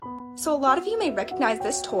So a lot of you may recognize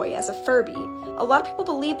this toy as a Furby. A lot of people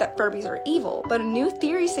believe that Furbies are evil, but a new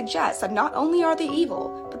theory suggests that not only are they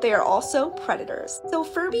evil, but they are also predators. So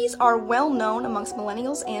Furbies are well known amongst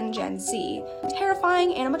millennials and Gen Z,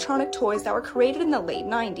 terrifying animatronic toys that were created in the late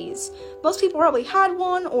 90s. Most people probably had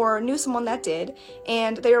one or knew someone that did,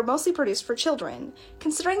 and they are mostly produced for children.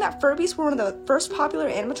 Considering that Furbies were one of the first popular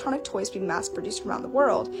animatronic toys to be mass-produced around the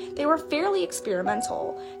world, they were fairly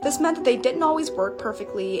experimental. This meant that they didn't always work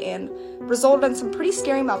perfectly and resulted in some pretty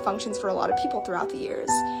scary malfunctions for a lot of people throughout the years.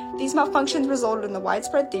 These malfunctions resulted in the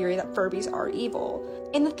widespread theory that Furbies are evil.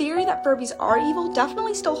 And the theory that Furbies are evil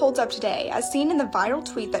definitely still holds up today, as seen in the viral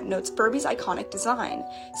tweet that notes Furby's iconic design,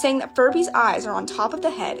 saying that Furby's eyes are on top of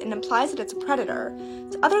the head and implies that it's a predator.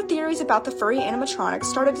 Other theories about the furry animatronics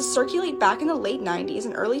started to circulate back in the late 90s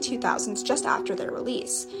and early 2000s just after their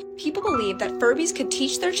release. People believe that Furbies could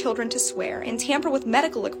teach their children to swear and tamper with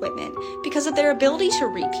medical equipment because of their ability to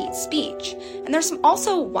repeat speech. And there's some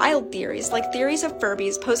also wild theories, like theories of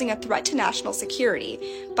Furbies posing a threat to national security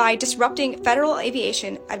by disrupting Federal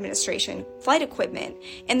Aviation Administration flight equipment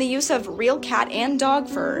and the use of real cat and dog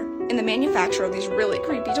fur in the manufacture of these really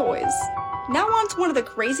creepy toys. Now on to one of the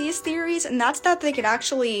craziest theories, and that's that they could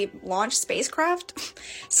actually launch spacecraft.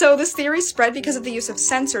 So this theory spread because of the use of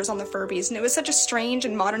sensors on the Furbies, and it was such a strange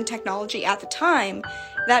and modern technology at the time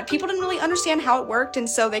that people didn't really understand how it worked, and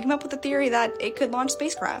so they came up with the theory that it could launch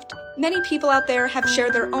spacecraft. Many people out there have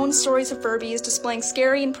shared their own stories of Furbies displaying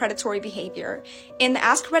scary and predatory behavior. In the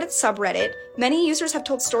Ask Reddit subreddit, many users have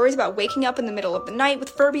told stories about waking up in the middle of the night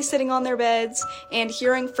with Furbies sitting on their beds and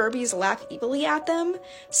hearing Furbies laugh evilly at them.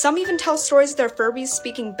 Some even tell stories of their Furbies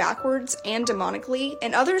speaking backwards and demonically,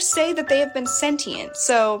 and others say that they have been sentient.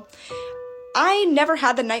 So I never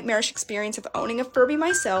had the nightmarish experience of owning a Furby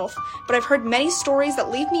myself, but I've heard many stories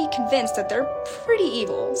that leave me convinced that they're pretty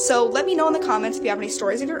evil. So let me know in the comments if you have any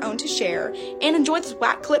stories of your own to share, and enjoy this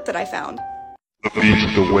whack clip that I found. The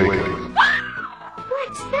Beast Awakens.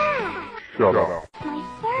 What's that? Shut up. My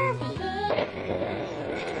Furby.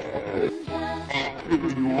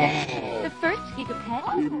 The first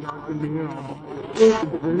gigapet?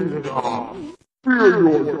 Fear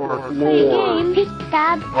your dark Play a lord. game.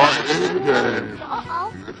 Stab. Game.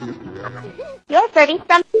 Uh-oh. Your Furby's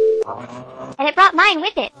from... And it brought mine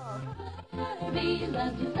with it.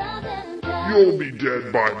 You'll be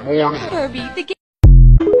dead by morning. Furby, the